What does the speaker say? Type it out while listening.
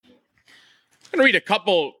I'm going to read a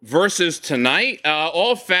couple verses tonight,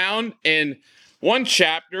 all found in one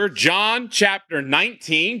chapter, John chapter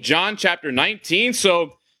 19. John chapter 19.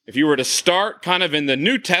 So if you were to start kind of in the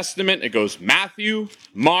New Testament, it goes Matthew,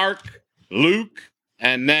 Mark, Luke,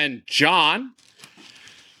 and then John.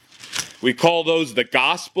 We call those the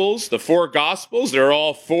Gospels, the four Gospels. They're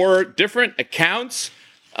all four different accounts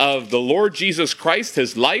of the Lord Jesus Christ,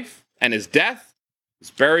 his life and his death, his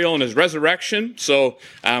burial and his resurrection. So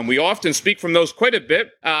we often speak from those quite a bit.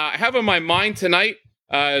 I have on my mind tonight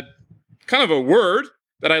kind of a word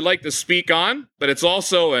that I like to speak on, but it's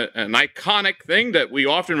also an iconic thing that we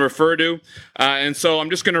often refer to. And so I'm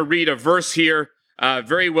just going to read a verse here,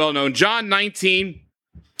 very well known. John 19,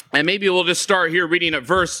 and maybe we'll just start here reading at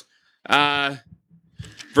verse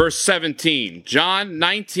 17. John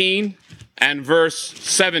 19 and verse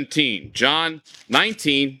 17. John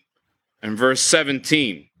 19 and verse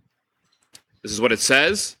 17. This is what it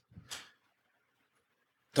says.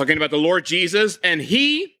 Talking about the Lord Jesus. And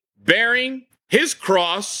he, bearing his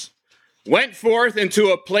cross, went forth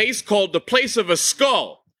into a place called the place of a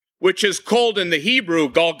skull, which is called in the Hebrew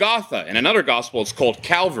Golgotha. In another gospel, it's called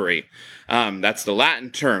Calvary. That's the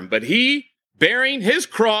Latin term. But he, bearing his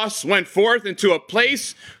cross, went forth into a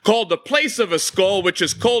place called the place of a skull, which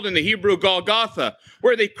is called in the Hebrew Golgotha,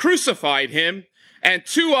 where they crucified him, and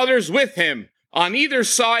two others with him, on either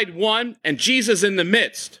side one, and Jesus in the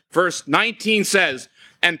midst. Verse 19 says,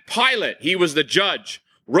 and Pilate, he was the judge,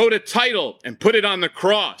 wrote a title and put it on the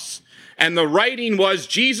cross. And the writing was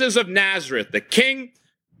Jesus of Nazareth, the King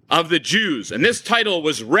of the Jews. And this title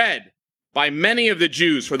was read by many of the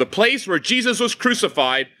Jews, for the place where Jesus was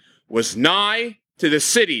crucified was nigh to the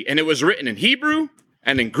city. And it was written in Hebrew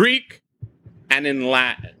and in Greek and in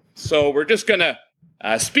Latin. So we're just going to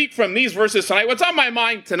speak from these verses tonight. What's on my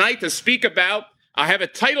mind tonight to speak about? I have a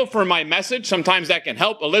title for my message. Sometimes that can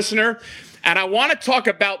help a listener. And I want to talk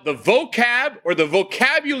about the vocab or the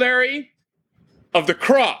vocabulary of the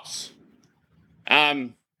cross. I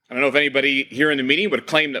don't know if anybody here in the meeting would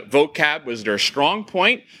claim that vocab was their strong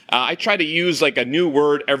point. I try to use like a new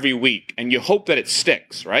word every week, and you hope that it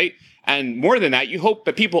sticks, right? And more than that, you hope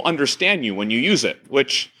that people understand you when you use it,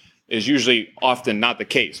 which is usually often not the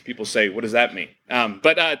case. People say, what does that mean?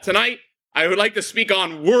 But tonight, I would like to speak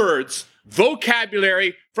on words,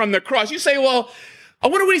 vocabulary from the cross. You say, well, I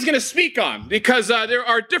wonder what he's going to speak on, because there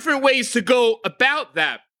are different ways to go about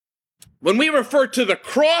that. When we refer to the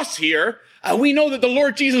cross here, we know that the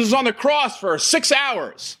Lord Jesus was on the cross for 6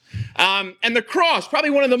 hours. And the cross, probably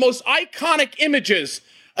one of the most iconic images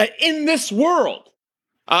in this world.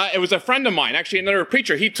 It was a friend of mine, actually another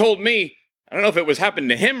preacher. He told me, I don't know if it was happened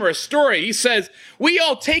to him or a story. He says, we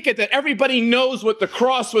all take it that everybody knows what the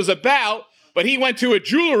cross was about, but he went to a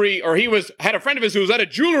jewelry, or had a friend of his who was at a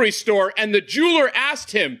jewelry store, and the jeweler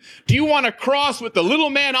asked him, do you want a cross with the little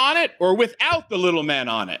man on it or without the little man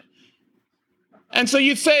on it? And so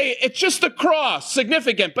you'd say, it's just the cross,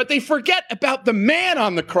 significant, but they forget about the man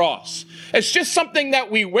on the cross. It's just something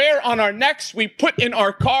that we wear on our necks, we put in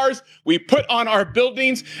our cars, we put on our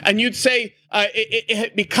buildings, and you'd say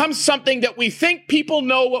it becomes something that we think people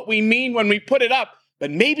know what we mean when we put it up,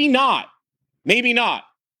 but maybe not. Maybe not.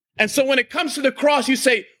 And so when it comes to the cross, you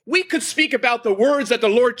say, we could speak about the words that the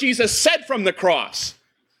Lord Jesus said from the cross.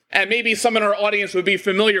 And maybe some in our audience would be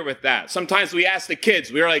familiar with that. Sometimes we ask the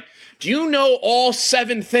kids, we're like, do you know all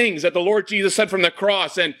 7 things that the Lord Jesus said from the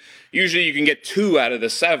cross? And usually you can get 2 out of the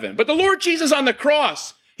 7. But the Lord Jesus on the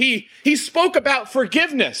cross, he spoke about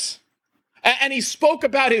forgiveness. And he spoke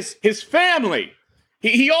about his family.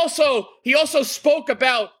 He also spoke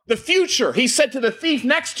about the future. He said to the thief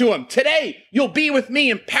next to him, today you'll be with me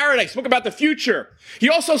in paradise. Spoke about the future. He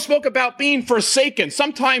also spoke about being forsaken.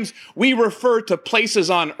 Sometimes we refer to places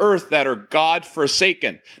on earth that are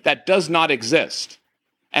God-forsaken, that does not exist.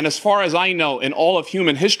 And as far as I know, in all of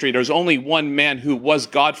human history, there's only one man who was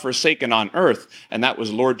God-forsaken on earth, and that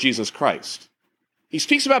was Lord Jesus Christ. He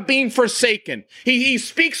speaks about being forsaken. He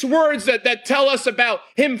speaks words that tell us about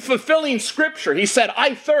him fulfilling scripture. He said,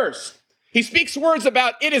 I thirst. He speaks words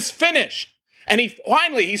about it is finished. And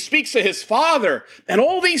he speaks to his Father. And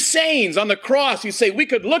all these sayings on the cross, you say we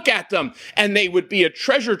could look at them and they would be a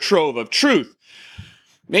treasure trove of truth.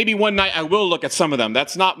 Maybe one night I will look at some of them.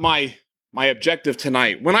 That's not my objective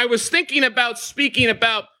tonight. When I was thinking about speaking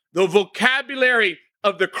about the vocabulary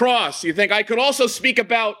of the cross, you think I could also speak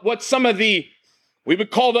about what some of we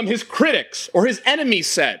would call them his critics or his enemies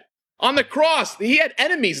said. On the cross, he had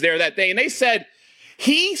enemies there that day, and they said,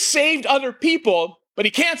 he saved other people, but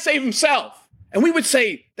he can't save himself. And we would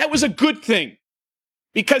say, that was a good thing,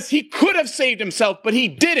 because he could have saved himself, but he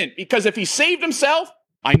didn't, because if he saved himself,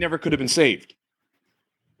 I never could have been saved.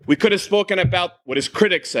 We could have spoken about what his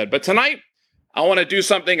critics said. But tonight, I want to do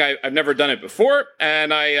something. I've never done it before,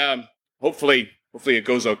 and hopefully it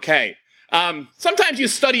goes okay. Sometimes you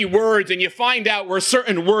study words and you find out where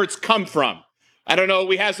certain words come from. I don't know,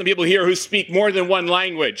 we have some people here who speak more than one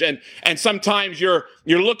language, and sometimes you're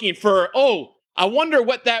looking for, I wonder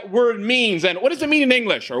what that word means, and what does it mean in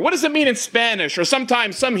English, or what does it mean in Spanish, or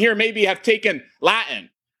sometimes some here maybe have taken Latin.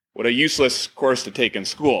 What a useless course to take in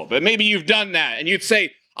school, but maybe you've done that, and you'd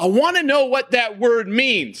say, I want to know what that word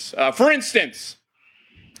means. For instance,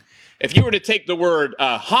 if you were to take the word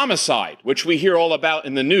homicide, which we hear all about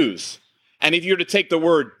in the news, and if you were to take the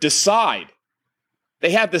word decide,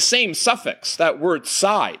 they have the same suffix, that word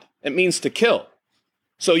side. It means to kill.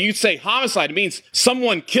 So you'd say homicide, it means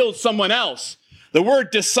someone killed someone else. The word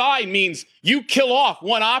decide means you kill off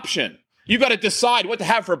one option. You got to decide what to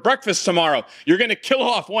have for breakfast tomorrow. You're going to kill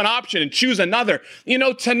off one option and choose another.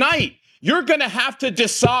 Tonight, you're going to have to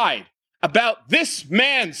decide about this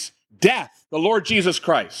man's death, the Lord Jesus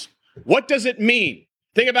Christ. What does it mean?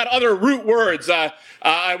 Think about other root words.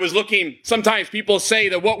 I was looking, sometimes people say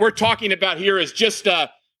that what we're talking about here is just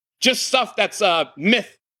stuff that's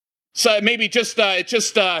myth. So maybe just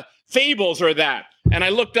fables or that. And I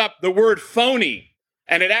looked up the word phony,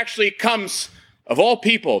 and it actually comes, of all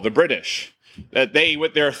people, the British, that they,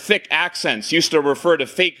 with their thick accents, used to refer to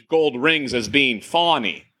fake gold rings as being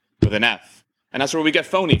phony with an F. And that's where we get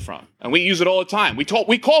phony from. And we use it all the time. We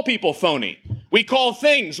call people phony. We call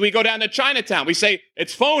things. We go down to Chinatown. We say,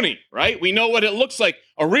 it's phony, right? We know what it looks like,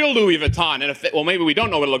 a real Louis Vuitton. And well, maybe we don't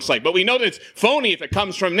know what it looks like, but we know that it's phony if it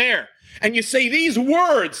comes from there. And you say these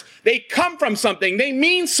words, they come from something. They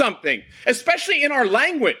mean something, especially in our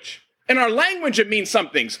language. In our language, it means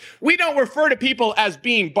something. We don't refer to people as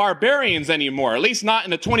being barbarians anymore, at least not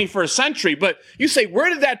in the 21st century. But you say, where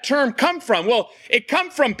did that term come from? Well, it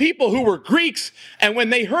comes from people who were Greeks. And when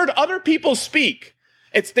they heard other people speak,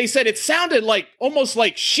 they said it sounded almost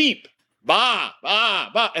like sheep. Bah, bah,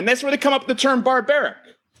 bah. And that's where they come up with the term barbaric.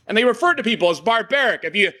 And they refer to people as barbaric.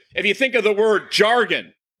 If you think of the word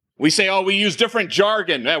jargon, we say, we use different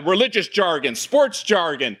jargon, religious jargon, sports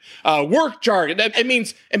jargon, work jargon. It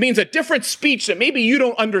means a different speech that maybe you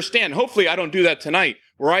don't understand. Hopefully I don't do that tonight,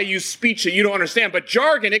 where I use speech that you don't understand. But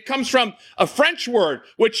jargon, it comes from a French word,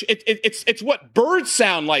 which it's what birds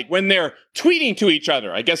sound like when they're tweeting to each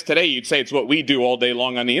other. I guess today you'd say it's what we do all day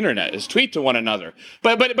long on the internet, is tweet to one another.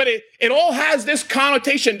 But it all has this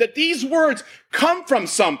connotation that these words come from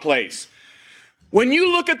someplace. When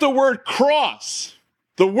you look at the word cross,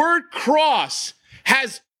 the word cross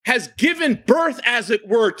has given birth, as it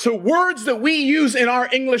were, to words that we use in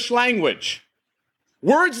our English language.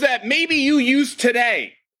 Words that maybe you use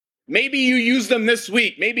today. Maybe you use them this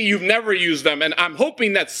week. Maybe you've never used them. And I'm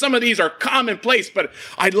hoping that some of these are commonplace. But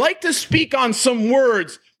I'd like to speak on some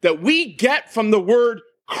words that we get from the word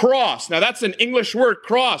cross. Now, that's an English word,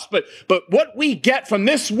 cross. But what we get from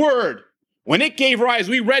this word, when it gave rise,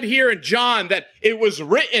 we read here in John that it was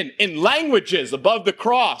written in languages above the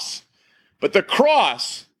cross. But the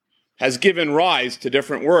cross has given rise to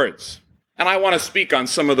different words. And I want to speak on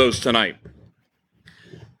some of those tonight.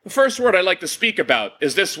 The first word I'd like to speak about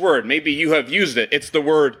is this word. Maybe you have used it. It's the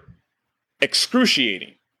word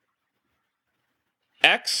excruciating.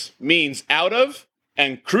 Ex means out of,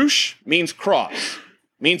 and crush means cross.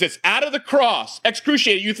 Means it's out of the cross.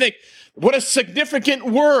 Excruciating. You think, what a significant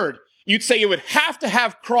word. You'd say it would have to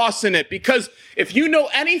have cross in it, because if you know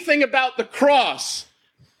anything about the cross,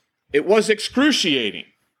 it was excruciating.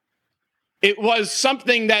 It was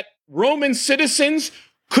something that Roman citizens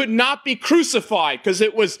could not be crucified, because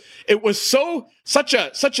it was such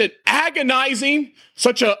an agonizing,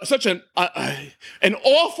 such an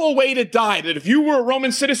awful way to die, that if you were a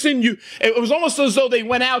Roman citizen, it was almost as though they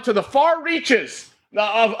went out to the far reaches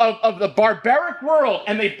of the barbaric world,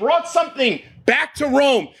 and they brought something back to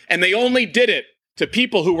Rome, and they only did it to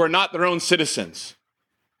people who were not their own citizens.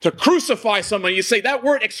 To crucify someone, you say that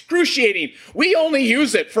word excruciating, we only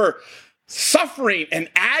use it for suffering and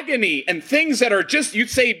agony and things that are just, you'd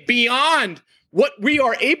say, beyond what we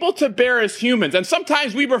are able to bear as humans. And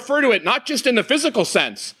sometimes we refer to it not just in the physical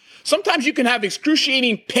sense. Sometimes you can have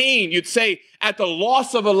excruciating pain, you'd say, at the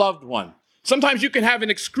loss of a loved one. Sometimes you can have an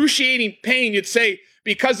excruciating pain, you'd say,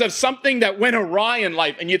 because of something that went awry in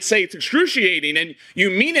life, and you'd say it's excruciating, and you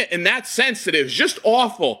mean it in that sense that it was just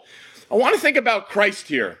awful. I want to think about Christ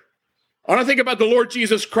here. I want to think about the Lord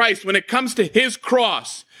Jesus Christ. When it comes to his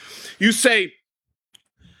cross, you say,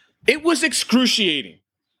 it was excruciating.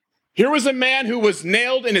 Here was a man who was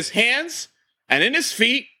nailed in his hands and in his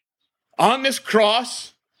feet on this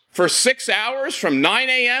cross for 6 hours from 9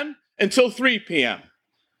 a.m. until 3 p.m.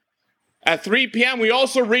 At 3 p.m., we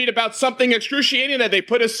also read about something excruciating, that they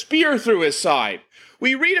put a spear through his side.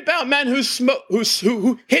 We read about men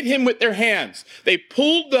who hit him with their hands. They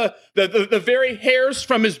pulled the very hairs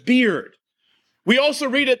from his beard. We also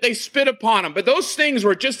read that they spit upon him. But those things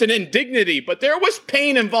were just an indignity. But there was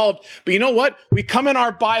pain involved. But you know what? We come in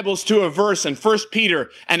our Bibles to a verse in 1 Peter,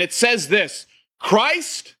 and it says this: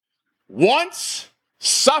 Christ once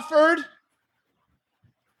suffered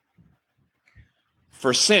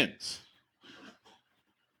for sins.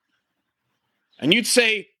 And you'd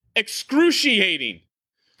say, excruciating.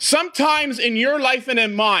 Sometimes in your life and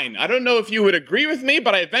in mine, I don't know if you would agree with me,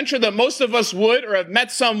 but I venture that most of us would, or have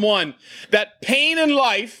met someone, that pain in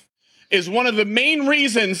life is one of the main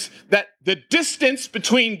reasons that the distance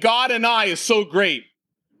between God and I is so great.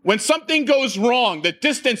 When something goes wrong, the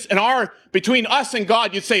distance between us and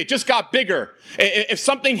God, you'd say, it just got bigger. If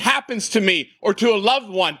something happens to me or to a loved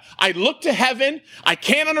one, I look to heaven, I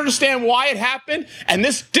can't understand why it happened, and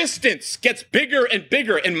this distance gets bigger and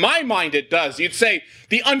bigger. In my mind, it does. You'd say,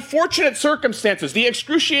 the unfortunate circumstances, the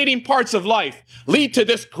excruciating parts of life lead to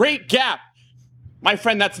this great gap. My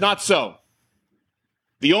friend, that's not so.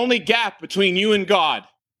 The only gap between you and God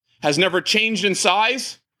has never changed in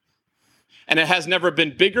size, and it has never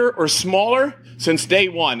been bigger or smaller since day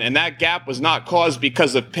one. And that gap was not caused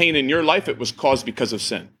because of pain in your life. It was caused because of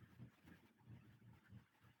sin.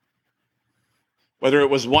 Whether it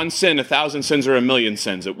was one sin, 1,000 sins, or 1,000,000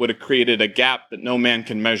 sins, it would have created a gap that no man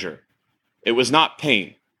can measure. It was not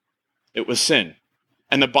pain. It was sin.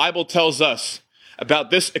 And the Bible tells us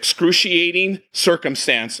about this excruciating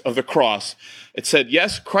circumstance of the cross. It said,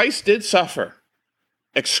 yes, Christ did suffer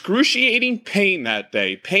excruciating pain that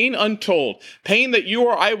day, pain untold, pain that you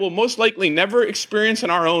or I will most likely never experience in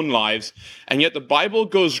our own lives. And yet the Bible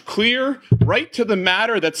goes clear right to the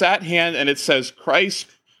matter that's at hand, and it says Christ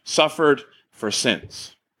suffered for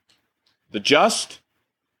sins. The just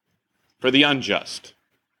for the unjust,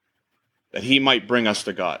 that he might bring us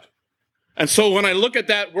to God. And so when I look at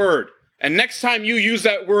that word, and next time you use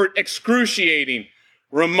that word excruciating,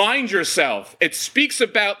 remind yourself, it speaks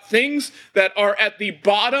about things that are at the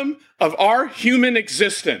bottom of our human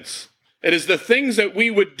existence. It is the things that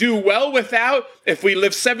we would do well without if we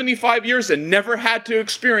lived 75 years and never had to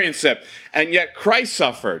experience it. And yet Christ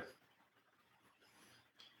suffered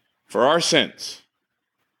for our sins.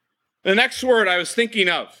 The next word I was thinking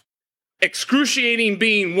of, excruciating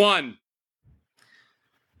being one.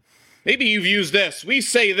 Maybe you've used this. We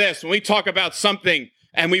say this when we talk about something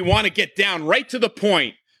and we want to get down right to the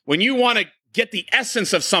point. When you want to get the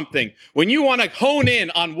essence of something, when you want to hone in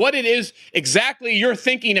on what it is exactly you're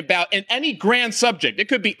thinking about in any grand subject. It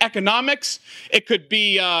could be economics, it could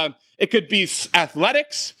be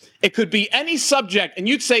athletics, it could be any subject. And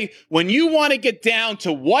you'd say, when you want to get down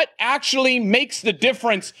to what actually makes the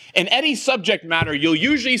difference in any subject matter, you'll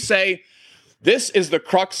usually say, this is the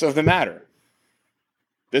crux of the matter.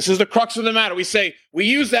 This is the crux of the matter. We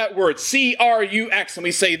use that word, C-R-U-X, and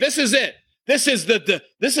we say, this is it. This is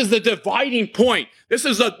the dividing point. This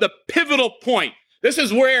is the pivotal point. This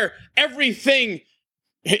is where everything,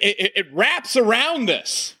 it wraps around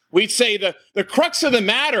this. We'd say the crux of the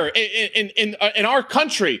matter in our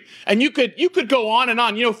country. And you could go on and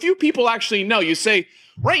on. You know, few people actually know. You say,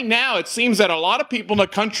 right now, it seems that a lot of people in the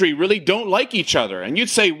country really don't like each other. And you'd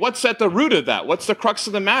say, what's at the root of that? What's the crux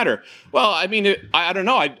of the matter? Well, I mean, I don't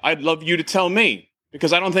know. I'd love you to tell me,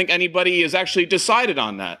 because I don't think anybody has actually decided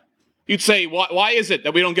on that. You'd say, why is it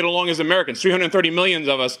that we don't get along as Americans, 330 million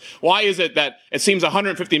of us? Why is it that it seems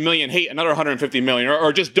 150 million hate another 150 million,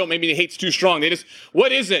 or just don't, maybe the hate's too strong?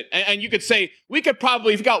 What is it? And you could say, we could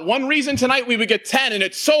probably, if you got one reason tonight, we would get 10, and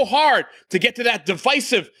it's so hard to get to that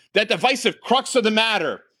divisive crux of the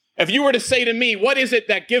matter. If you were to say to me, what is it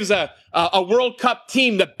that gives a World Cup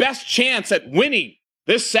team the best chance at winning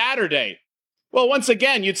this Saturday? Well, once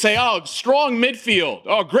again, you'd say, oh, strong midfield,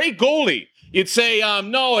 oh, great goalie. You'd say,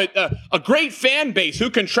 no, a great fan base who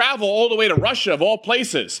can travel all the way to Russia, of all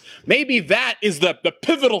places. Maybe that is the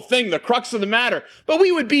pivotal thing, the crux of the matter. But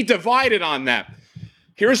we would be divided on that.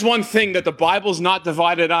 Here's one thing that the Bible's not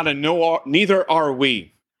divided on, and neither are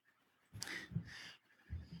we.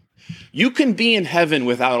 You can be in heaven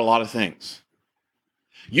without a lot of things.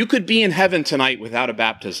 You could be in heaven tonight without a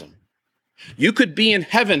baptism. You could be in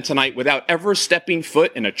heaven tonight without ever stepping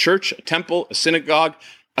foot in a church, a temple, a synagogue,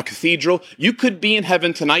 a cathedral. You could be in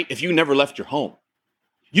heaven tonight if you never left your home.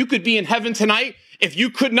 You could be in heaven tonight if you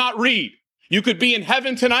could not read. You could be in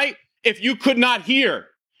heaven tonight if you could not hear.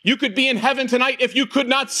 You could be in heaven tonight if you could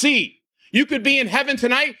not see. You could be in heaven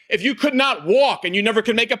tonight if you could not walk and you never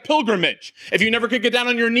could make a pilgrimage, if you never could get down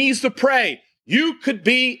on your knees to pray. You could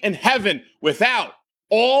be in heaven without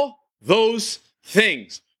all those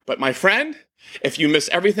things. But my friend, if you miss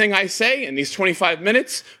everything I say in these 25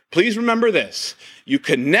 minutes, please remember this. You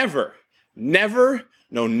can never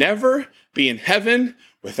be in heaven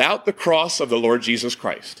without the cross of the Lord Jesus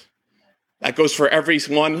Christ. That goes for every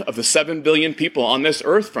one of the 7 billion people on this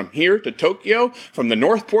earth, from here to Tokyo, from the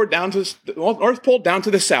North Pole down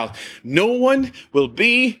to the South. No one will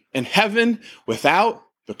be in heaven without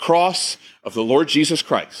the cross of the Lord Jesus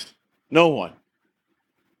Christ. No one.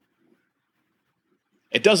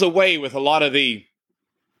 It does away with a lot of the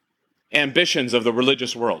ambitions of the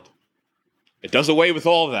religious world. It does away with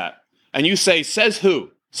all of that. And you say, says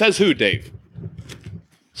who? Says who, Dave?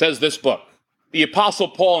 Says this book. The Apostle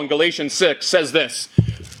Paul in Galatians 6 says this.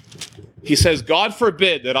 He says, God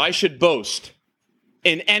forbid that I should boast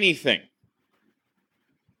in anything.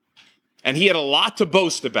 And he had a lot to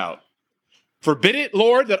boast about. Forbid it,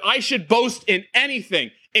 Lord, that I should boast in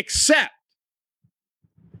anything except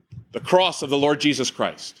the cross of the Lord Jesus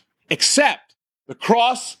Christ. Except the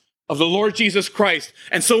cross of the Lord Jesus Christ.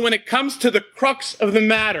 And so when it comes to the crux of the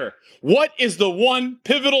matter, what is the one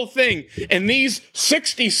pivotal thing in these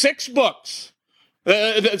 66 books?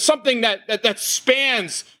 Something that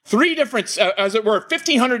spans 3 different, as it were,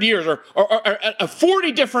 1,500 years or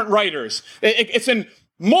 40 different writers. It's in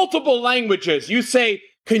multiple languages. You say,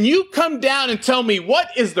 can you come down and tell me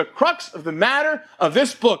what is the crux of the matter of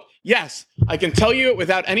this book? Yes, I can tell you it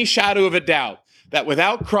without any shadow of a doubt, that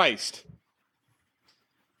without Christ,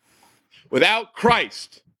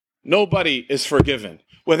 nobody is forgiven.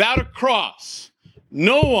 Without a cross,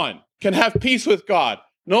 no one can have peace with God.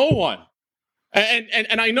 No one.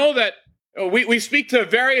 And I know that we speak to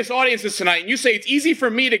various audiences tonight, and you say it's easy for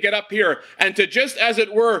me to get up here and to just, as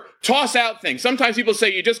it were, toss out things. Sometimes people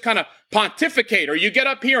say you just kind of pontificate, or you get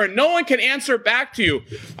up here and no one can answer back to you.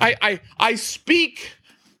 I speak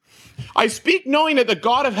knowing that the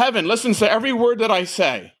God of heaven listens to every word that I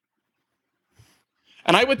say.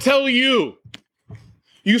 And I would tell you,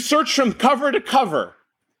 you search from cover to cover,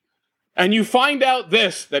 and you find out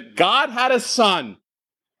this, that God had a son.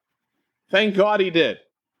 Thank God he did.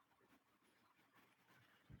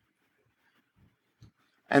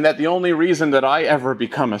 And that the only reason that I ever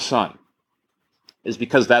become a son is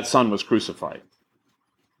because that son was crucified.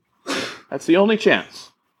 That's the only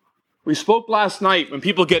chance. We spoke last night when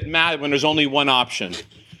people get mad when there's only one option.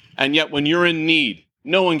 And yet when you're in need,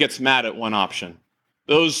 no one gets mad at one option.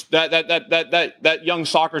 That young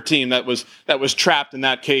soccer team that was trapped in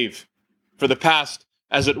that cave for the past,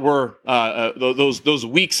 as it were, those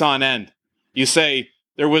weeks on end. You say,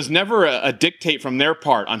 there was never a dictate from their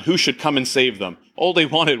part on who should come and save them. All they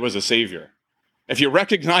wanted was a savior. If you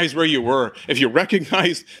recognize where you were, if you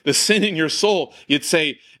recognize the sin in your soul, you'd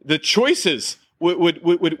say the choices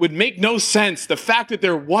would make no sense. The fact that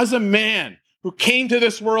there was a man who came to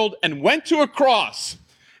this world and went to a cross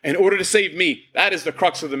in order to save me, that is the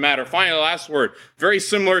crux of the matter. Finally, last word, very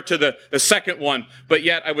similar to the second one, but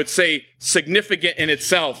yet I would say significant in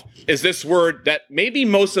itself, is this word that maybe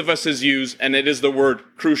most of us has used, and it is the word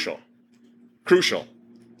crucial. Crucial.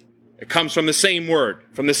 It comes from the same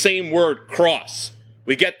word, cross.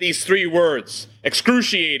 We get these 3 words,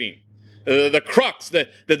 excruciating, the crux,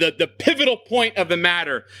 the pivotal point of the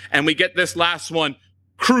matter, and we get this last one,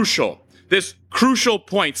 crucial. This crucial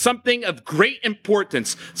point, something of great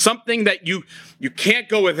importance, something that you can't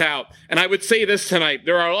go without. And I would say this tonight,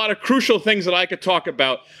 there are a lot of crucial things that I could talk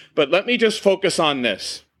about, but let me just focus on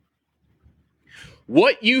this.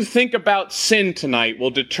 What you think about sin tonight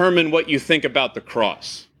will determine what you think about the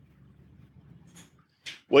cross.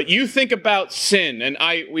 What you think about sin, and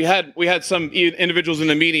we had some individuals in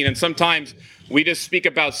the meeting, and sometimes we just speak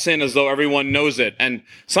about sin as though everyone knows it. And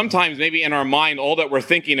sometimes maybe in our mind, all that we're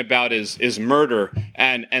thinking about is murder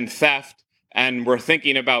and theft. And we're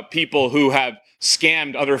thinking about people who have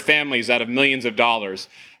scammed other families out of millions of dollars.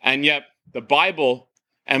 And yet the Bible,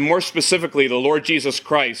 and more specifically the Lord Jesus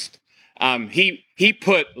Christ, he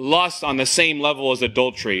put lust on the same level as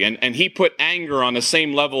adultery. And he put anger on the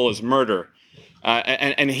same level as murder.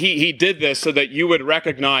 And he did this so that you would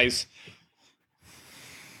recognize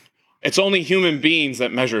it's only human beings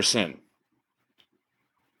that measure sin.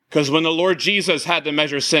 Because when the Lord Jesus had to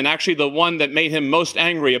measure sin, actually the one that made him most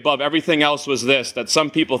angry above everything else was this, that some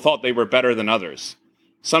people thought they were better than others.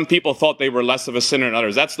 Some people thought they were less of a sinner than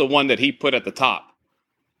others. That's the one that he put at the top.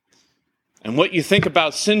 And what you think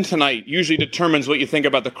about sin tonight usually determines what you think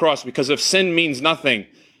about the cross, because if sin means nothing,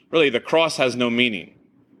 really the cross has no meaning.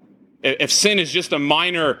 If sin is just a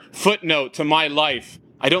minor footnote to my life,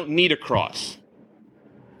 I don't need a cross.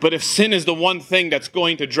 But if sin is the one thing that's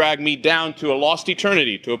going to drag me down to a lost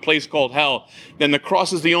eternity, to a place called hell, then the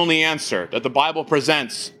cross is the only answer that the Bible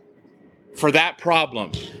presents for that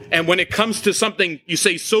problem. And when it comes to something you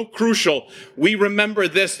say so crucial, we remember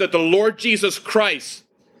this, that the Lord Jesus Christ,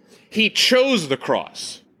 he chose the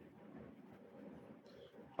cross.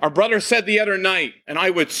 Our brother said the other night, and I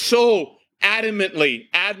would so adamantly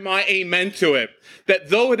add my amen to it, that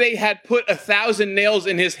though they had put 1,000 nails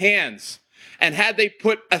in his hands, and had they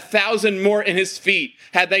put 1,000 more in his feet,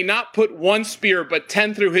 had they not put one spear but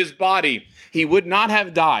 10 through his body, he would not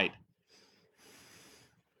have died.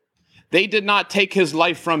 They did not take his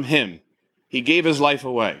life from him. He gave his life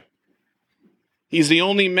away. He's the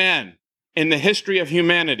only man in the history of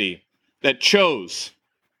humanity that chose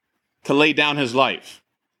to lay down his life.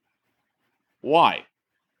 Why?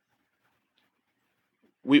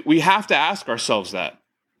 We have to ask ourselves that.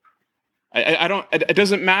 It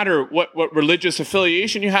doesn't matter what religious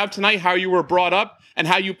affiliation you have tonight, how you were brought up, and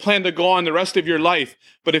how you plan to go on the rest of your life.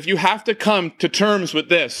 But if you have to come to terms with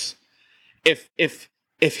this, if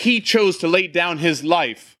he chose to lay down his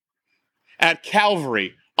life at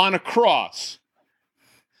Calvary on a cross,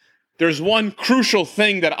 there's one crucial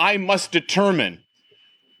thing that I must determine.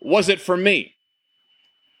 Was it for me?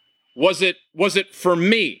 Was it for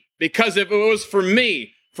me? Because if it was for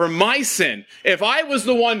me, for my sin, if I was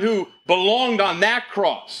the one who belonged on that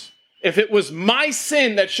cross, if it was my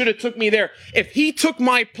sin that should have took me there, if he took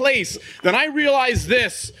my place, then I realize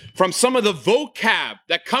this from some of the vocab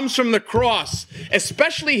that comes from the cross,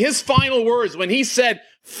 especially his final words when he said,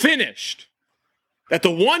 finished. That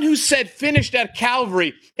the one who said finished at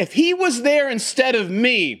Calvary, if he was there instead of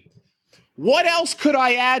me, what else could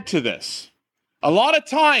I add to this? A lot of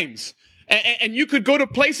times, and you could go to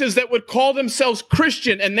places that would call themselves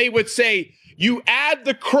Christian and they would say, you add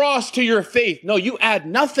the cross to your faith. No, you add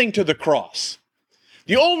nothing to the cross.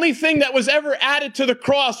 The only thing that was ever added to the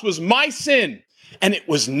cross was my sin. And it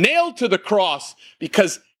was nailed to the cross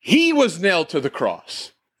because he was nailed to the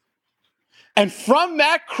cross. And from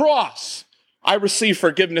that cross, I receive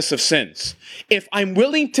forgiveness of sins. If I'm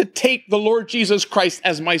willing to take the Lord Jesus Christ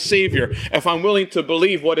as my Savior, if I'm willing to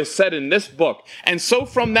believe what is said in this book. And so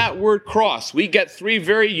from that word cross, we get three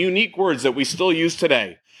very unique words that we still use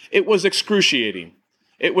today. It was excruciating.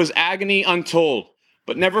 It was agony untold.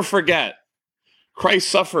 But never forget, Christ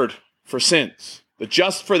suffered for sins, the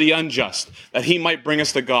just for the unjust, that he might bring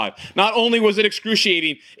us to God. Not only was it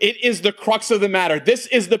excruciating, it is the crux of the matter. This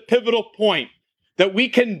is the pivotal point, that we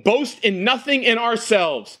can boast in nothing in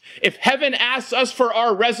ourselves. If heaven asks us for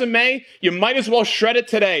our resume, you might as well shred it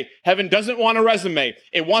today. Heaven doesn't want a resume.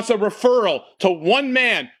 It wants a referral to one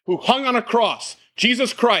man who hung on a cross,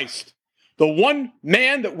 Jesus Christ. The one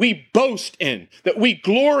man that we boast in, that we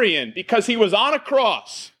glory in, because he was on a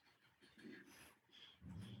cross.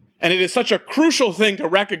 And it is such a crucial thing to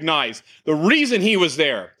recognize. The reason he was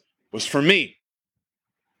there was for me.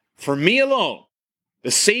 For me alone. The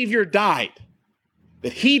Savior died.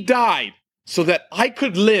 That he died so that I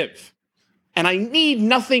could live. And I need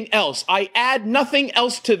nothing else. I add nothing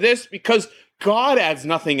else to this because God adds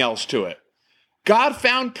nothing else to it. God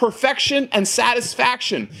found perfection and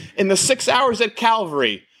satisfaction in the 6 hours at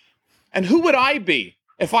Calvary. And who would I be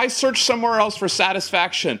if I searched somewhere else for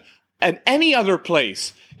satisfaction at any other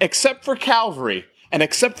place except for Calvary and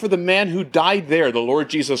except for the man who died there, the Lord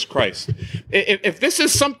Jesus Christ? If this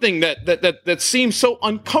is something that seems so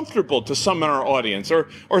uncomfortable to some in our audience,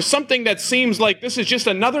 or something that seems like this is just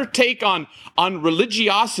another take on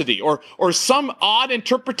religiosity or some odd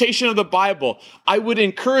interpretation of the Bible, I would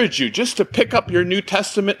encourage you just to pick up your New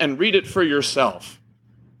Testament and read it for yourself.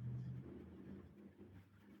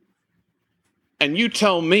 And you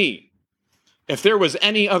tell me if there was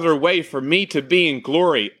any other way for me to be in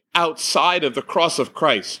glory outside of the cross of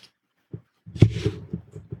Christ.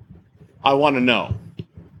 I want to know.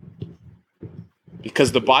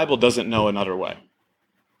 Because the Bible doesn't know another way.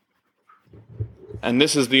 And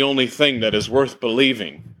this is the only thing that is worth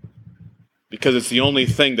believing. Because it's the only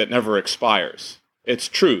thing that never expires. It's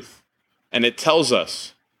truth. And it tells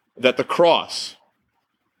us that the cross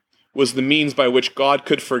was the means by which God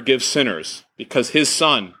could forgive sinners. Because his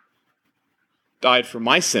Son died for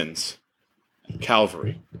my sins at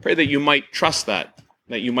Calvary. Pray that you might trust that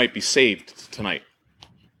you might be saved tonight.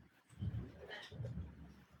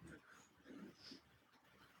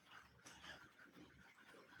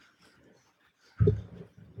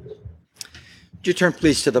 Would you turn,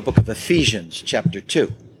 please, to the book of Ephesians, chapter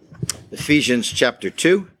 2. Ephesians, chapter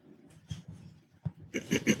 2.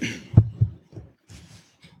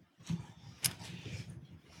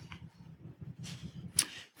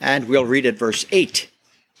 And we'll read at verse 8.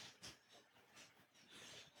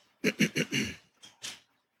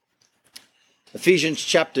 Ephesians,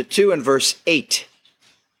 chapter 2, and verse 8.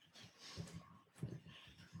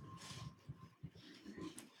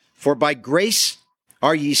 For by grace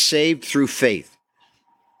are ye saved through faith,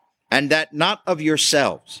 and that not of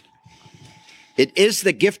yourselves. It is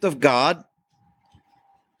the gift of God,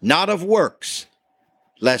 not of works,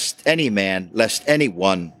 lest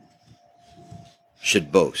anyone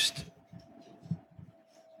should boast.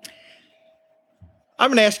 I'm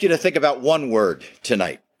going to ask you to think about one word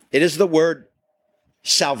tonight. It is the word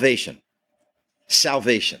salvation.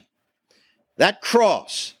 Salvation. That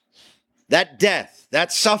cross, that death,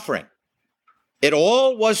 that suffering, it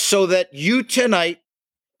all was so that you tonight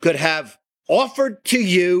could have offered to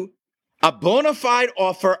you a bona fide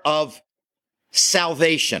offer of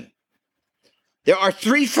salvation. There are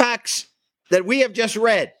three facts that we have just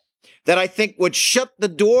read that I think would shut the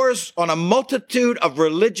doors on a multitude of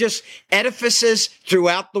religious edifices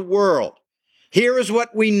throughout the world. Here is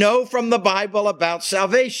what we know from the Bible about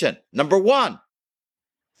salvation. Number one,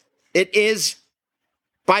 it is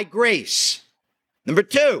by grace. Number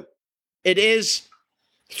two, it is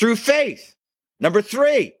through faith. Number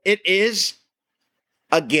three, it is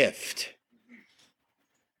a gift.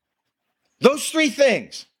 Those three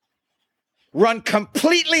things run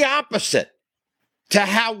completely opposite to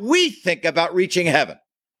how we think about reaching heaven.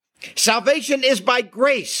 Salvation is by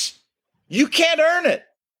grace. You can't earn it.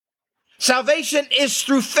 Salvation is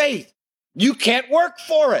through faith. You can't work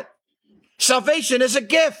for it. Salvation is a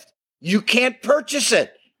gift. You can't purchase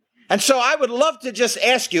it. And so I would love to just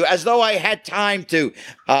ask you, as though I had time to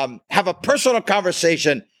have a personal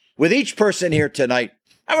conversation with each person here tonight,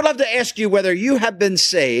 I would love to ask you whether you have been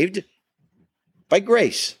saved by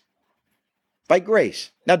grace. By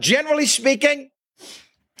grace. Now, generally speaking,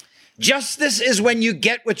 justice is when you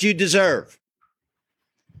get what you deserve.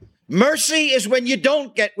 Mercy is when you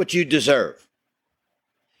don't get what you deserve.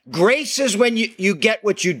 Grace is when you get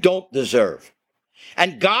what you don't deserve.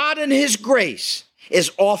 And God in his grace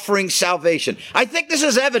is offering salvation. I think this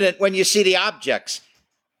is evident when you see the objects,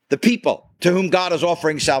 the people to whom God is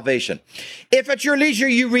offering salvation. If at your leisure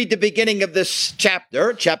you read the beginning of this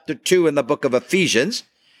chapter 2 in the book of Ephesians,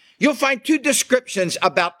 you'll find two descriptions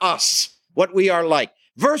about us, what we are like.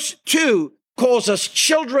 Verse 2 calls us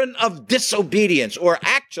children of disobedience, or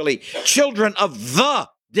actually children of the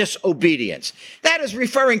disobedience. That is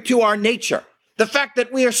referring to our nature, the fact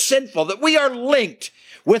that we are sinful, that we are linked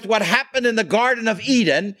with what happened in the Garden of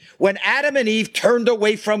Eden when Adam and Eve turned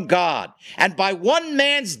away from God. And by one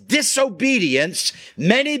man's disobedience,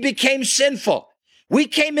 many became sinful. We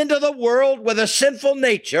came into the world with a sinful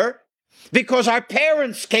nature because our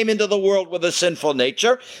parents came into the world with a sinful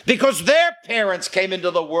nature, because their parents came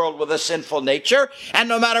into the world with a sinful nature. And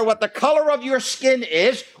no matter what the color of your skin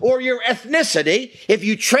is or your ethnicity, if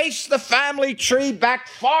you trace the family tree back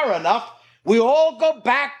far enough, we all go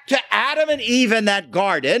back to Adam and Eve in that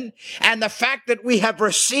garden, and the fact that we have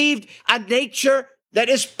received a nature that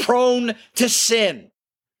is prone to sin.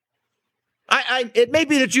 It may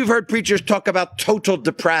be that you've heard preachers talk about total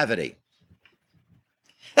depravity.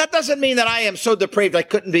 That doesn't mean that I am so depraved I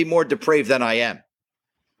couldn't be more depraved than I am.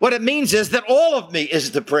 What it means is that all of me is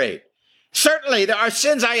depraved. Certainly, there are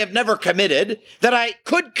sins I have never committed that I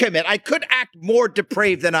could commit. I could act more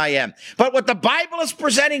depraved than I am. But what the Bible is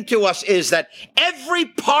presenting to us is that every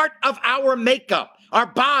part of our makeup, our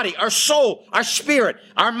body, our soul, our spirit,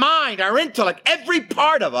 our mind, our intellect, every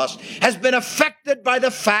part of us has been affected by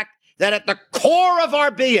the fact that at the core of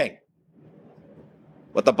our being,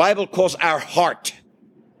 what the Bible calls our heart,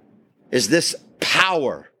 is this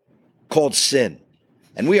power called sin.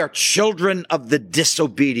 And we are children of the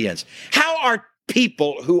disobedience. How are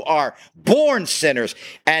people who are born sinners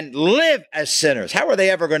and live as sinners, how are they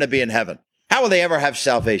ever going to be in heaven? How will they ever have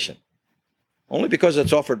salvation? Only because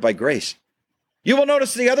it's offered by grace. You will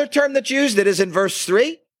notice the other term that's used, it is in verse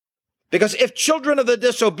 3. Because if children of the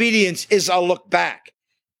disobedience is a look back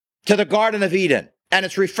to the Garden of Eden, and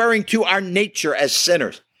it's referring to our nature as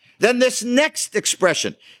sinners, then this next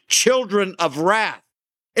expression, children of wrath,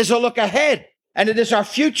 is a look ahead. And it is our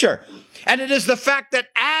future. And it is the fact that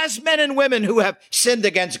as men and women who have sinned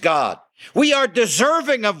against God, we are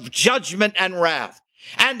deserving of judgment and wrath.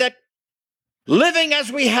 And that living as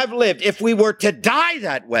we have lived, if we were to die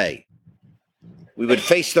that way, we would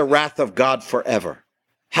face the wrath of God forever.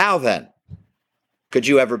 How then could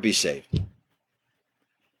you ever be saved?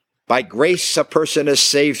 By grace, a person is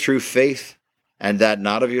saved through faith, and that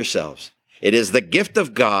not of yourselves. It is the gift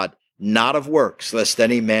of God, not of works, lest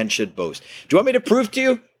any man should boast. Do you want me to prove to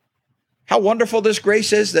you how wonderful this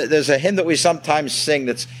grace is? There's a hymn that we sometimes sing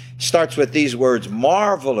that starts with these words,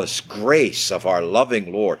 marvelous grace of our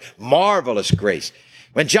loving Lord. Marvelous grace.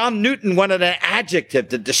 When John Newton wanted an adjective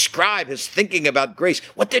to describe his thinking about grace,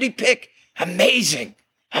 what did he pick? Amazing.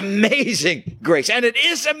 Amazing grace. And it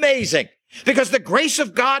is amazing because the grace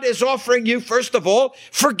of God is offering you, first of all,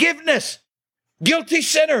 forgiveness. Guilty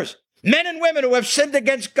sinners, men and women who have sinned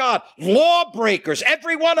against God, lawbreakers,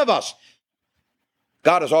 every one of us.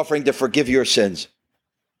 God is offering to forgive your sins,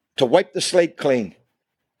 to wipe the slate clean.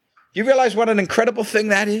 You realize what an incredible thing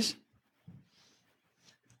that is?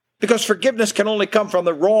 Because forgiveness can only come from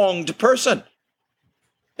the wronged person.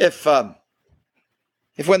 If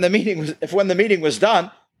when the meeting was done,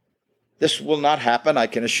 this will not happen, I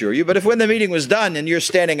can assure you. But if when the meeting was done and you're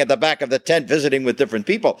standing at the back of the tent visiting with different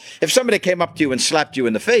people, if somebody came up to you and slapped you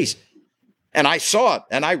in the face, and I saw it,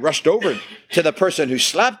 and I rushed over to the person who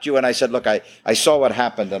slapped you, and I said, look, I saw what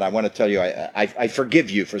happened, and I want to tell you, I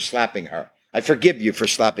forgive you for slapping her. I forgive you for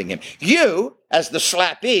slapping him. You, as the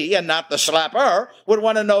slappee and not the slapper, would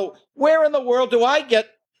want to know, where in the world do I get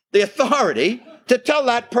the authority to tell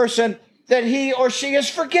that person that he or she is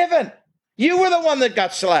forgiven? You were the one that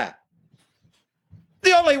got slapped.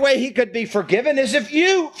 The only way he could be forgiven is if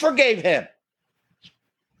you forgave him.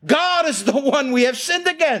 God is the one we have sinned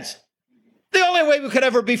against. The only way we could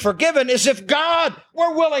ever be forgiven is if God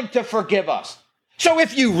were willing to forgive us. So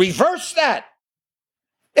if you reverse that,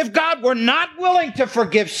 if God were not willing to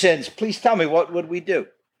forgive sins, please tell me, what would we do?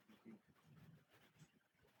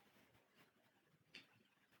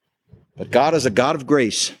 But God is a God of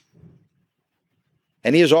grace,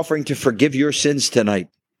 and he is offering to forgive your sins tonight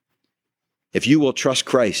if you will trust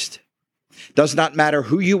Christ. Does not matter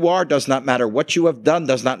who you are, does not matter what you have done,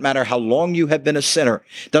 does not matter how long you have been a sinner,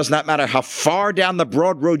 does not matter how far down the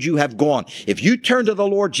broad road you have gone. If you turn to the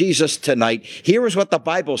Lord Jesus tonight, here is what the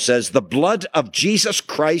Bible says: the blood of Jesus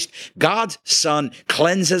Christ, God's Son,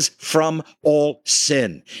 cleanses from all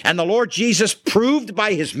sin. And the Lord Jesus proved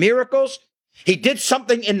by his miracles, he did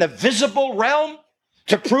something in the visible realm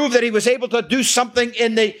to prove that he was able to do something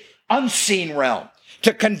in the unseen realm.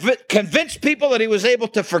 To convince people that he was able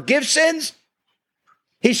to forgive sins,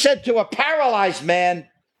 he said to a paralyzed man,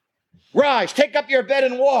 rise, take up your bed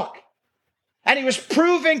and walk. And he was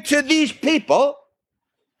proving to these people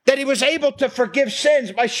that he was able to forgive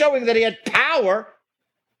sins by showing that he had power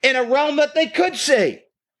in a realm that they could see.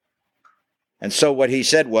 And so what he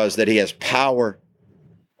said was that he has power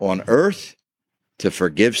on earth to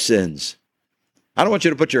forgive sins. I don't want you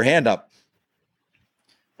to put your hand up.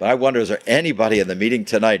 But I wonder, is there anybody in the meeting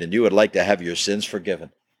tonight and you would like to have your sins forgiven?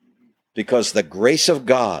 Because the grace of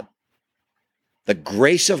God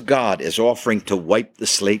is offering to wipe the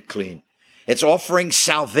slate clean. It's offering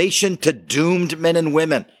salvation to doomed men and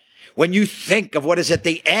women. When you think of what is at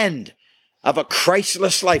the end of a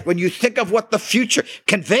Christless life, when you think of what the future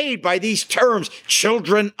conveyed by these terms,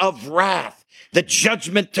 children of wrath, the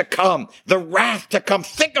judgment to come, the wrath to come.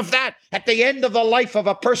 Think of that at the end of the life of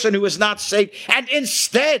a person who is not saved. And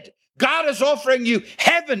instead, God is offering you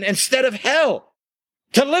heaven instead of hell,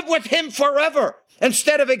 to live with him forever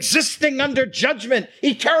instead of existing under judgment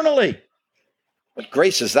eternally. What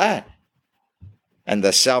grace is that? And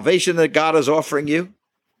the salvation that God is offering you,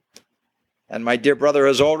 and my dear brother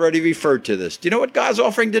has already referred to this. Do you know what God's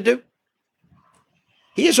offering to do?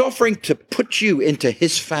 He is offering to put you into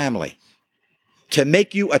his family, to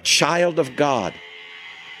make you a child of God.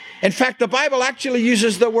 In fact, the Bible actually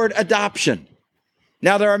uses the word adoption.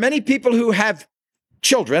 Now, there are many people who have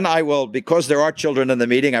children. Because there are children in the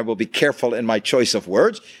meeting, I will be careful in my choice of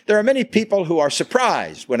words. There are many people who are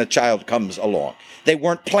surprised when a child comes along. They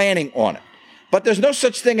weren't planning on it. But there's no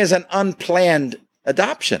such thing as an unplanned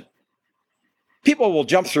adoption. People will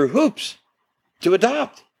jump through hoops to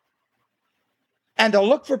adopt. And they'll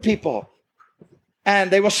look for people.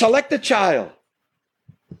 And they will select a child.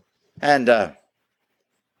 And I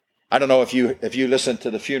don't know if you listened to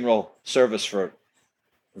the funeral service for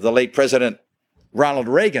the late President Ronald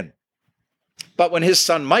Reagan, but when his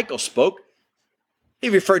son Michael spoke, he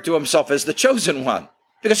referred to himself as the chosen one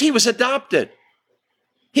because he was adopted.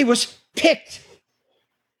 He was picked.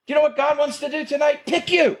 Do you know what God wants to do tonight?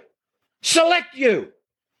 Pick you, select you,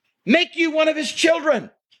 make you one of his children,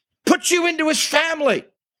 put you into his family.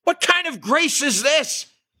 What kind of grace is this?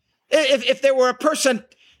 If there were a person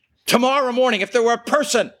tomorrow morning, if there were a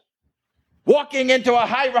person walking into a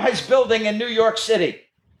high-rise building in New York City,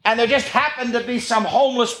 and there just happened to be some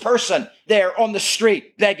homeless person there on the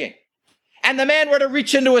street begging, and the man were to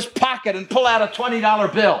reach into his pocket and pull out a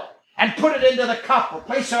 $20 bill and put it into the cup or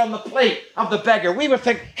place it on the plate of the beggar, we would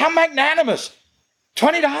think, how magnanimous.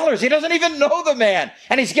 $20. He doesn't even know the man,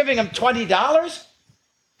 and he's giving him $20.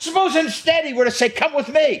 Suppose instead he were to say, come with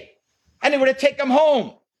me, and he were to take him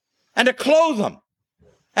home and to clothe him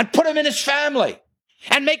and put him in his family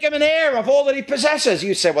and make him an heir of all that he possesses.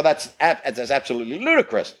 You say, well, that's absolutely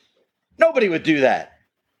ludicrous. Nobody would do that.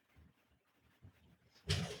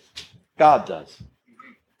 God does.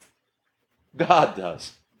 God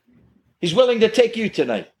does. He's willing to take you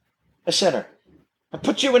tonight, a sinner, and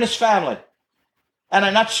put you in his family. And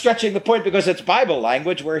I'm not stretching the point because it's Bible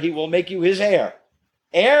language where he will make you his heir.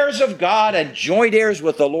 Heirs of God and joint heirs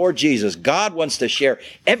with the Lord Jesus. God wants to share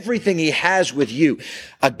everything he has with you.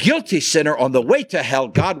 A guilty sinner on the way to hell,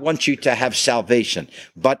 God wants you to have salvation,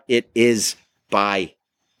 but it is by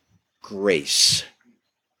grace.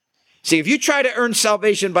 See, if you try to earn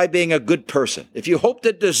salvation by being a good person, if you hope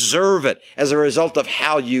to deserve it as a result of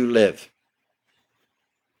how you live,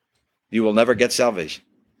 you will never get salvation.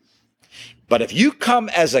 But if you come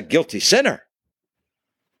as a guilty sinner,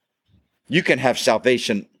 you can have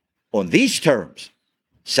salvation on these terms,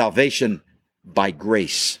 salvation by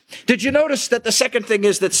grace. Did you notice that the second thing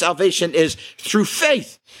is that salvation is through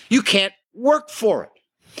faith? You can't work for it.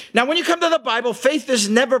 Now, when you come to the Bible, faith is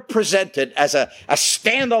never presented as a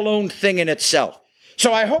standalone thing in itself.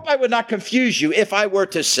 So I hope I would not confuse you if I were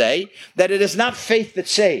to say that it is not faith that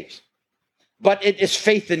saves, but it is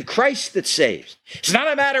faith in Christ that saves. It's not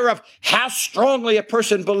a matter of how strongly a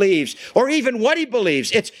person believes or even what he believes.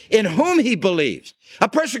 It's in whom he believes. A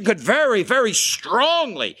person could very, very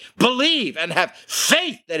strongly believe and have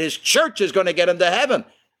faith that his church is going to get him to heaven.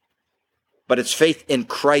 But it's faith in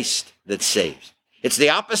Christ that saves. It's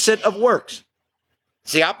the opposite of works.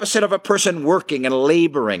 It's the opposite of a person working and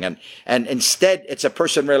laboring. And instead, it's a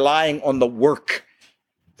person relying on the work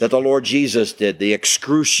that the Lord Jesus did, the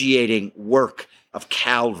excruciating work of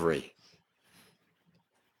Calvary.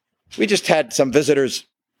 We just had some visitors,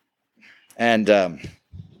 and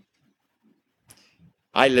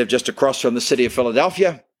I live just across from the city of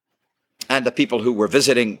Philadelphia, and the people who were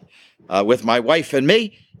visiting with my wife and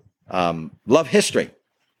me love history.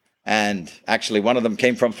 And actually, one of them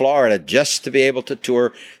came from Florida just to be able to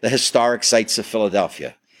tour the historic sites of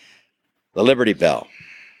Philadelphia. The Liberty Bell,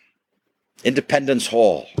 Independence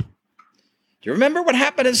Hall. Do you remember what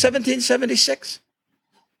happened in 1776?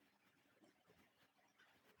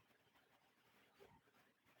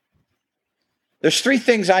 There's three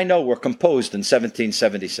things I know were composed in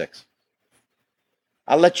 1776.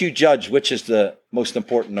 I'll let you judge which is the most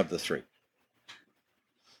important of the three.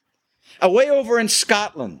 Away over in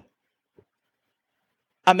Scotland,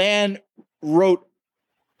 a man wrote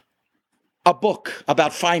a book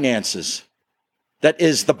about finances that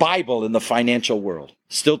is the Bible in the financial world,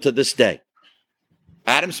 still to this day.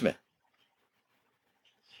 Adam Smith.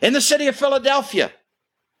 In the city of Philadelphia,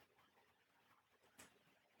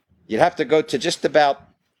 you'd have to go to just about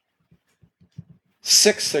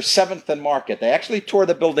 6th or 7th and Market. They actually tore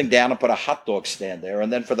the building down and put a hot dog stand there.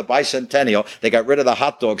 And then for the bicentennial, they got rid of the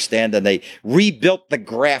hot dog stand and they rebuilt the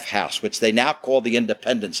Graff House, which they now call the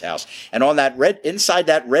Independence House. And on that inside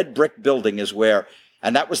that red brick building is where,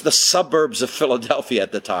 and that was the suburbs of Philadelphia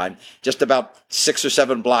at the time, just about 6 or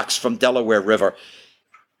 7 blocks from Delaware River.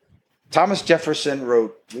 Thomas Jefferson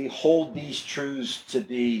wrote, "We hold these truths to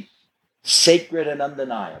be sacred and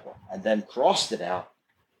undeniable," and then crossed it out,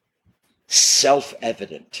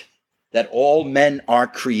 "self-evident, that all men are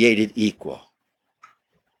created equal."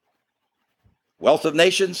 Wealth of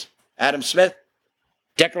Nations, Adam Smith.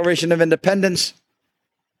 Declaration of Independence,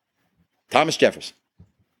 Thomas Jefferson.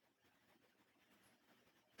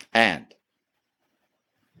 And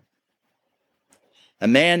a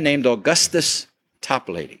man named Augustus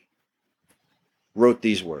Toplady wrote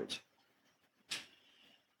these words: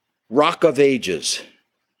 "Rock of ages,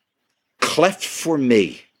 cleft for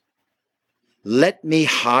me, let me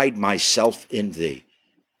hide myself in thee."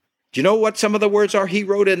 Do you know what some of the words are he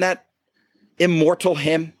wrote in that immortal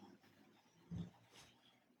hymn?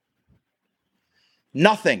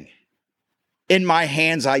 "Nothing in my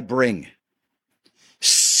hands I bring,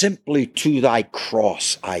 simply to thy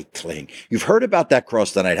cross I cling." You've heard about that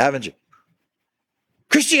cross tonight, haven't you?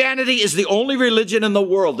 Christianity is the only religion in the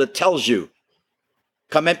world that tells you,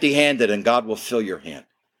 come empty-handed and God will fill your hand.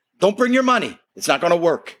 Don't bring your money. It's not going to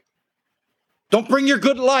work. Don't bring your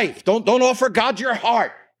good life. Don't offer God your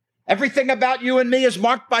heart. Everything about you and me is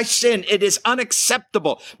marked by sin. It is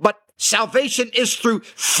unacceptable. But salvation is through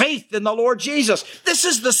faith in the Lord Jesus. This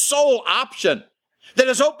is the sole option that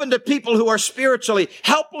is open to people who are spiritually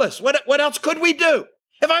helpless. What else could we do?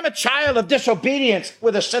 If I'm a child of disobedience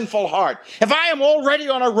with a sinful heart, if I am already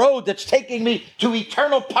on a road that's taking me to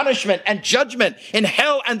eternal punishment and judgment in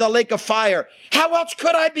hell and the lake of fire, how else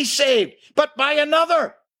could I be saved but by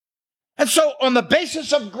another? And so on the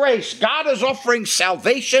basis of grace, God is offering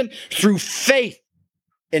salvation through faith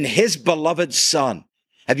in his beloved Son.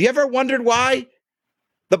 Have you ever wondered why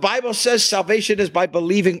the Bible says salvation is by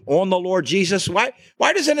believing on the Lord Jesus? Why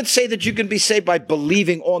doesn't it say that you can be saved by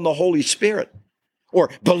believing on the Holy Spirit? or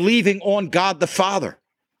believing on God the Father?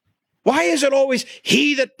 Why is it always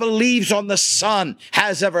he that believes on the Son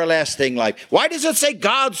has everlasting life? Why does it say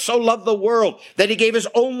God so loved the world that he gave his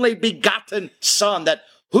only begotten Son, that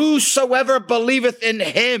whosoever believeth in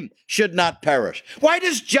him should not perish? Why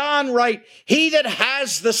does John write, he that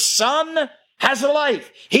has the Son has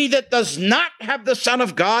life? He that does not have the Son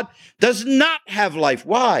of God does not have life.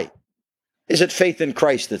 Why? Is it faith in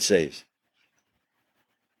Christ that saves?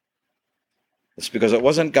 It's because it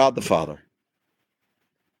wasn't God the Father.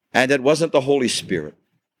 And it wasn't the Holy Spirit.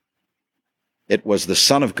 It was the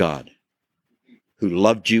Son of God who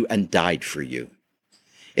loved you and died for you.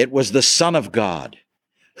 It was the Son of God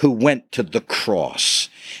who went to the cross.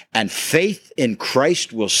 And faith in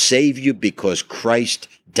Christ will save you because Christ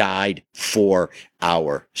died for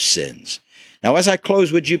our sins. Now, as I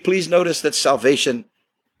close, would you please notice that salvation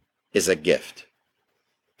is a gift.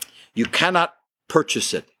 You cannot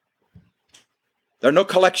purchase it. There are no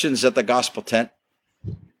collections at the gospel tent.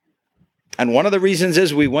 And one of the reasons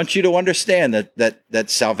is we want you to understand that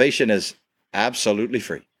salvation is absolutely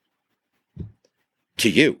free to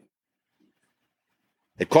you.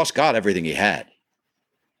 It cost God everything he had.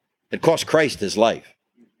 It cost Christ his life.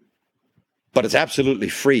 But it's absolutely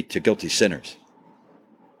free to guilty sinners.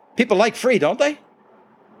 People like free, don't they?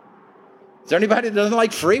 Is there anybody that doesn't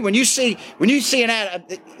like free? When you see an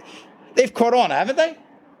ad, they've caught on, haven't they?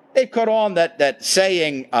 They've caught on that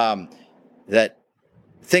saying that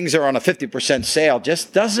things are on a 50% sale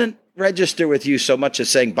just doesn't register with you so much as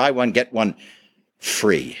saying buy one, get one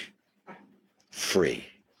free. Free.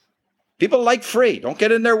 People like free. Don't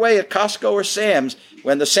get in their way at Costco or Sam's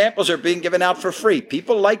when the samples are being given out for free.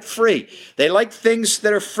 People like free. They like things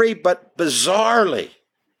that are free, but bizarrely,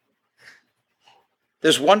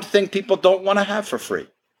 there's one thing people don't want to have for free.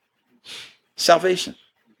 Salvation.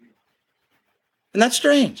 Isn't that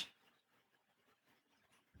strange?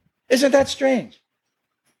 Isn't that strange?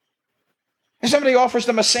 If somebody offers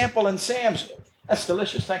them a sample in Sam's, that's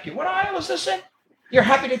delicious, thank you. What aisle is this in? You're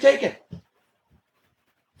happy to take it.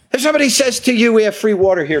 If somebody says to you, we have free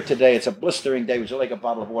water here today, it's a blistering day, would you like a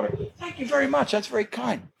bottle of water? Thank you very much, that's very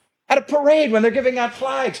kind. At a parade when they're giving out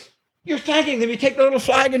flags, you're thanking them. You take the little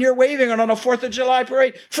flag and you're waving it on a 4th of July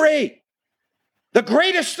parade. Free. The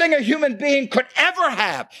greatest thing a human being could ever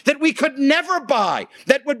have, that we could never buy,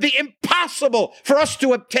 that would be impossible for us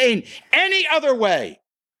to obtain any other way.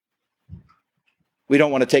 We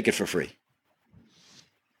don't want to take it for free.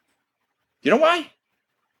 You know why?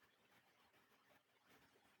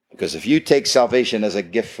 Because if you take salvation as a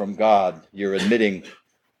gift from God, you're admitting,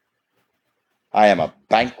 I am a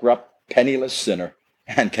bankrupt, penniless sinner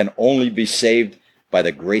and can only be saved by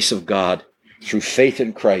the grace of God through faith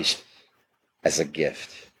in Christ as a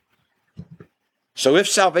gift. So if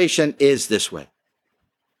salvation is this way,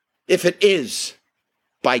 if it is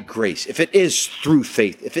by grace, if it is through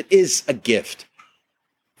faith, if it is a gift,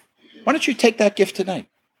 why don't you take that gift tonight?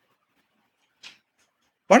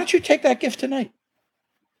 Why don't you take that gift tonight?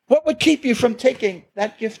 What would keep you from taking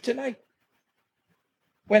that gift tonight?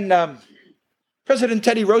 When President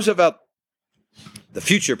Teddy Roosevelt, the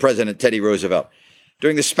future President Teddy Roosevelt,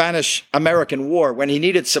 during the Spanish-American War, when he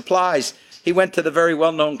needed supplies, he went to the very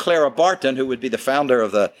well-known Clara Barton, who would be the founder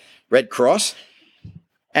of the Red Cross,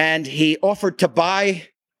 and he offered to buy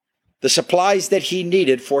the supplies that he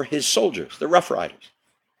needed for his soldiers, the Rough Riders.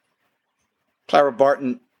 Clara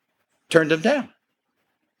Barton turned him down.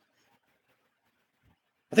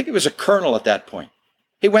 I think he was a colonel at that point.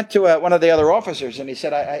 He went to one of the other officers and he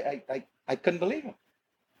said, I couldn't believe it.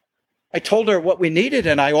 I told her what we needed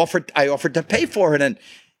and I offered to pay for it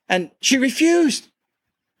and she refused.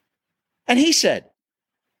 And he said,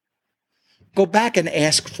 go back and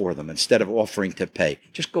ask for them instead of offering to pay.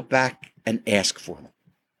 Just go back and ask for them.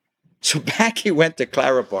 So back he went to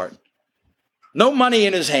Clara Barton, no money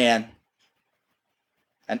in his hand,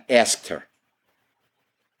 and asked her.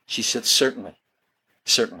 She said, certainly.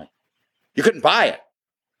 Certainly. You couldn't buy it,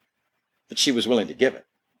 but she was willing to give it.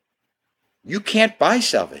 You can't buy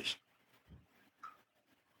salvation.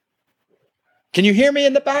 Can you hear me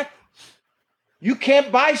in the back? You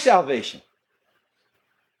can't buy salvation,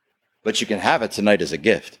 but you can have it tonight as a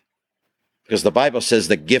gift. Because the Bible says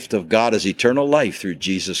the gift of God is eternal life through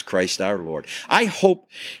Jesus Christ our Lord. I hope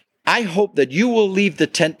that you will leave the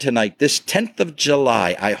tent tonight, this 10th of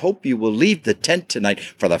July. I hope you will leave the tent tonight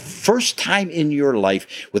for the first time in your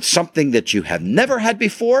life with something that you have never had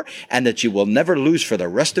before and that you will never lose for the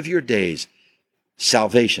rest of your days.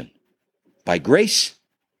 Salvation by grace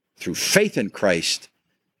through faith in Christ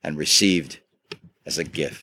and received as a gift.